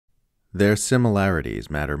Their similarities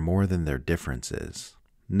matter more than their differences.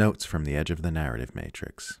 Notes from the edge of the narrative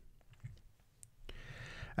matrix.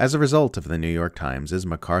 As a result of the New York Times'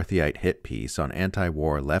 McCarthyite hit piece on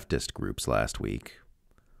anti-war leftist groups last week,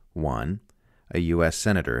 1. A U.S.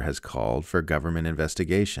 senator has called for government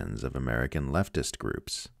investigations of American leftist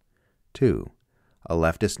groups. 2. A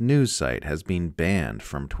leftist news site has been banned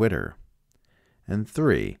from Twitter. And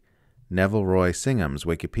 3. Neville Roy Singham's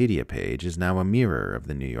Wikipedia page is now a mirror of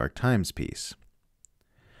the New York Times piece.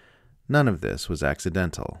 None of this was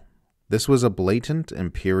accidental. This was a blatant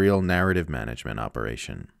imperial narrative management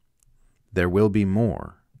operation. There will be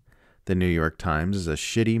more. The New York Times is a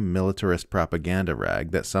shitty militarist propaganda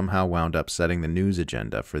rag that somehow wound up setting the news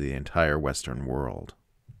agenda for the entire Western world.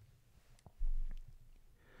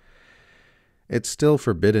 It's still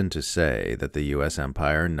forbidden to say that the U.S.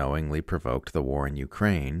 empire knowingly provoked the war in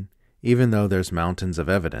Ukraine, even though there's mountains of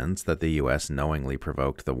evidence that the U.S. knowingly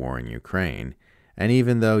provoked the war in Ukraine, and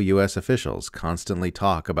even though U.S. officials constantly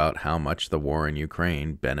talk about how much the war in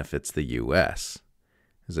Ukraine benefits the U.S.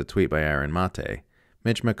 As a tweet by Aaron Mate,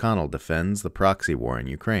 Mitch McConnell defends the proxy war in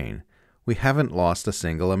Ukraine. We haven't lost a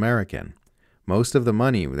single American. Most of the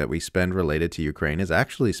money that we spend related to Ukraine is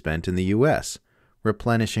actually spent in the U.S.,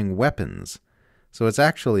 replenishing weapons. So it's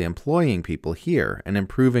actually employing people here and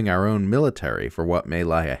improving our own military for what may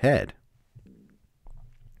lie ahead.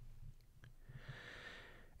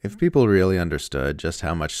 If people really understood just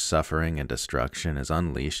how much suffering and destruction is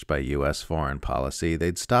unleashed by U.S. foreign policy,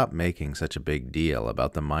 they'd stop making such a big deal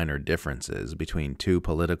about the minor differences between two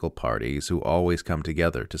political parties who always come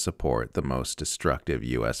together to support the most destructive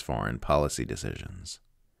U.S. foreign policy decisions.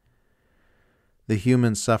 The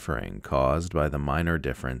human suffering caused by the minor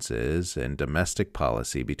differences in domestic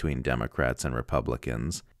policy between Democrats and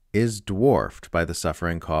Republicans is dwarfed by the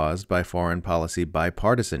suffering caused by foreign policy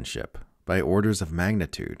bipartisanship by orders of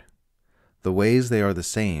magnitude. The ways they are the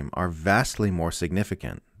same are vastly more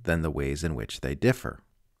significant than the ways in which they differ.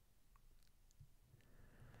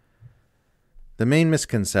 The main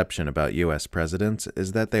misconception about U.S. presidents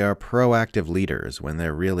is that they are proactive leaders when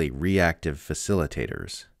they're really reactive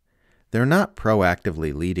facilitators. They're not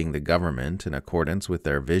proactively leading the government in accordance with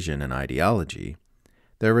their vision and ideology.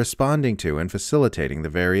 They're responding to and facilitating the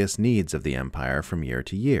various needs of the empire from year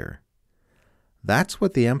to year. That's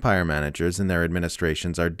what the empire managers and their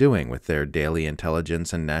administrations are doing with their daily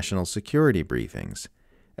intelligence and national security briefings,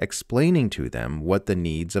 explaining to them what the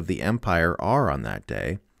needs of the empire are on that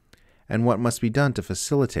day, and what must be done to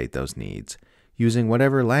facilitate those needs, using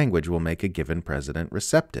whatever language will make a given president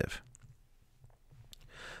receptive.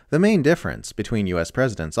 The main difference between U.S.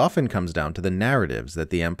 presidents often comes down to the narratives that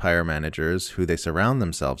the empire managers who they surround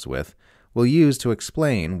themselves with will use to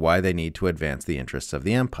explain why they need to advance the interests of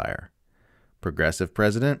the empire. Progressive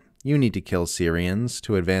president, you need to kill Syrians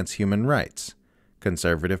to advance human rights.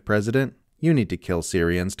 Conservative president, you need to kill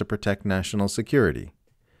Syrians to protect national security.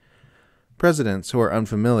 Presidents who are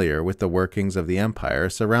unfamiliar with the workings of the empire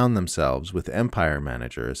surround themselves with empire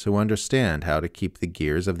managers who understand how to keep the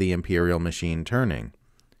gears of the imperial machine turning.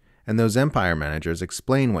 And those empire managers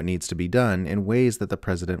explain what needs to be done in ways that the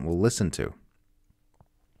president will listen to.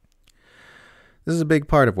 This is a big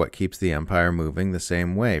part of what keeps the empire moving the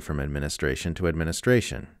same way from administration to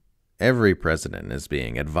administration. Every president is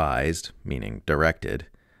being advised, meaning directed,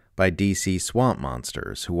 by DC swamp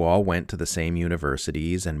monsters who all went to the same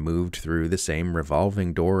universities and moved through the same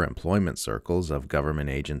revolving door employment circles of government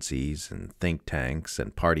agencies and think tanks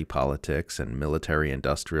and party politics and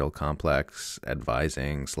military-industrial complex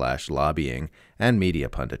advising/lobbying and media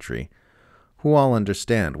punditry, who all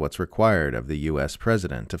understand what's required of the U.S.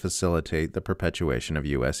 president to facilitate the perpetuation of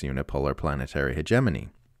U.S. unipolar planetary hegemony.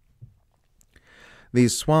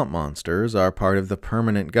 These swamp monsters are part of the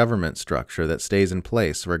permanent government structure that stays in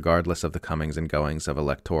place regardless of the comings and goings of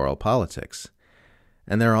electoral politics.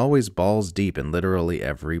 And they're always balls deep in literally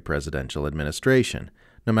every presidential administration,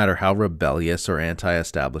 no matter how rebellious or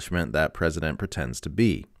anti-establishment that president pretends to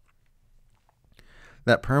be.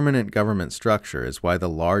 That permanent government structure is why the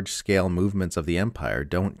large-scale movements of the empire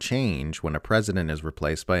don't change when a president is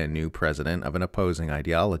replaced by a new president of an opposing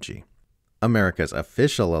ideology. America's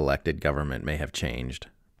official elected government may have changed,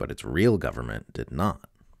 but its real government did not.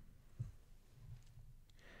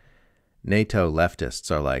 NATO leftists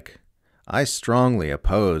are like, I strongly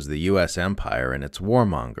oppose the U.S. empire and its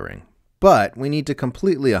warmongering, but we need to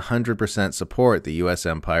completely 100% support the U.S.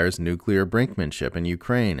 empire's nuclear brinkmanship in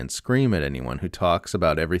Ukraine and scream at anyone who talks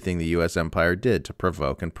about everything the U.S. empire did to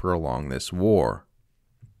provoke and prolong this war.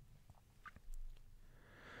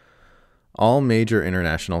 All major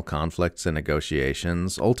international conflicts and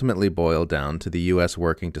negotiations ultimately boil down to the U.S.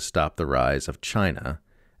 working to stop the rise of China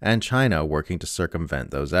and China working to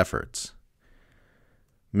circumvent those efforts.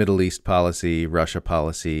 Middle East policy, Russia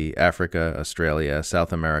policy, Africa, Australia,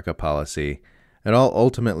 South America policy, it all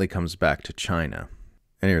ultimately comes back to China.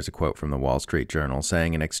 And here's a quote from the Wall Street Journal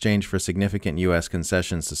saying, in exchange for significant U.S.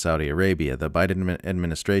 concessions to Saudi Arabia, the Biden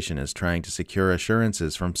administration is trying to secure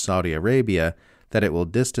assurances from Saudi Arabia that it will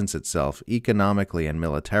distance itself economically and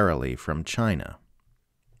militarily from China.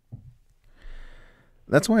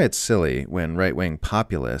 That's why it's silly when right-wing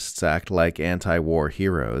populists act like anti-war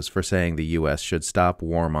heroes for saying the U.S. should stop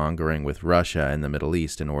warmongering with Russia and the Middle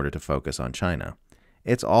East in order to focus on China.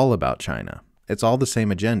 It's all about China. It's all the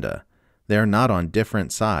same agenda. They're not on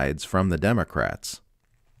different sides from the Democrats.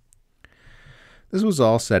 This was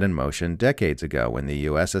all set in motion decades ago when the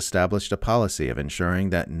U.S. established a policy of ensuring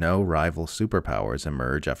that no rival superpowers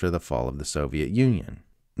emerge after the fall of the Soviet Union,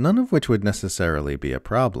 none of which would necessarily be a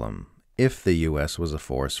problem if the U.S. was a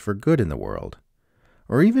force for good in the world,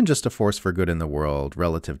 or even just a force for good in the world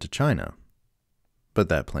relative to China. But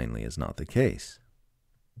that plainly is not the case.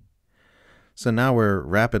 So now we're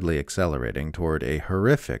rapidly accelerating toward a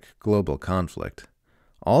horrific global conflict,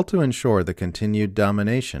 all to ensure the continued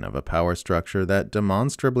domination of a power structure that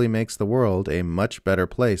demonstrably makes the world a much better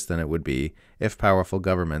place than it would be if powerful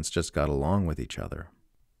governments just got along with each other.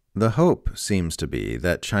 The hope seems to be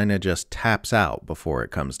that China just taps out before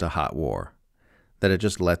it comes to hot war, that it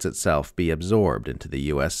just lets itself be absorbed into the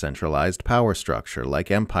U.S. centralized power structure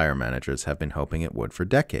like empire managers have been hoping it would for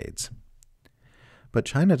decades. But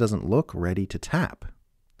China doesn't look ready to tap.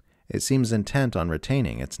 It seems intent on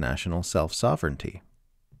retaining its national self-sovereignty.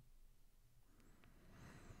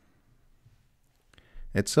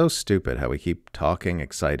 It's so stupid how we keep talking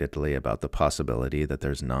excitedly about the possibility that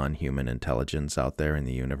there's non-human intelligence out there in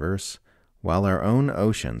the universe, while our own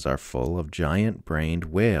oceans are full of giant-brained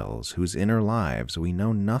whales whose inner lives we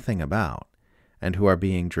know nothing about, and who are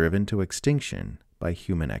being driven to extinction by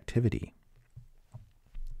human activity.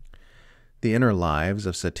 The inner lives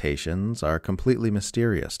of cetaceans are completely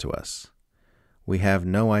mysterious to us. We have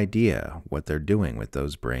no idea what they're doing with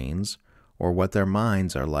those brains, or what their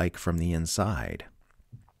minds are like from the inside.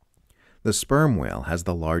 The sperm whale has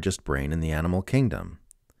the largest brain in the animal kingdom.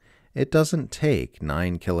 It doesn't take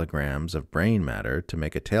 9 kilograms of brain matter to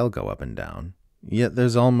make a tail go up and down, yet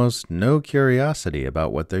there's almost no curiosity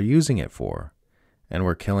about what they're using it for, and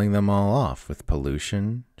we're killing them all off with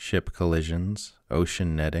pollution, ship collisions,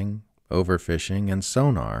 ocean netting, overfishing, and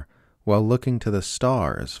sonar while looking to the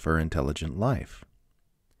stars for intelligent life.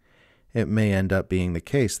 It may end up being the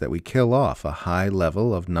case that we kill off a high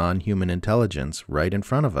level of non-human intelligence right in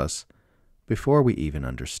front of us before we even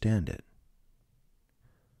understand it.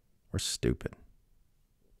 We're stupid.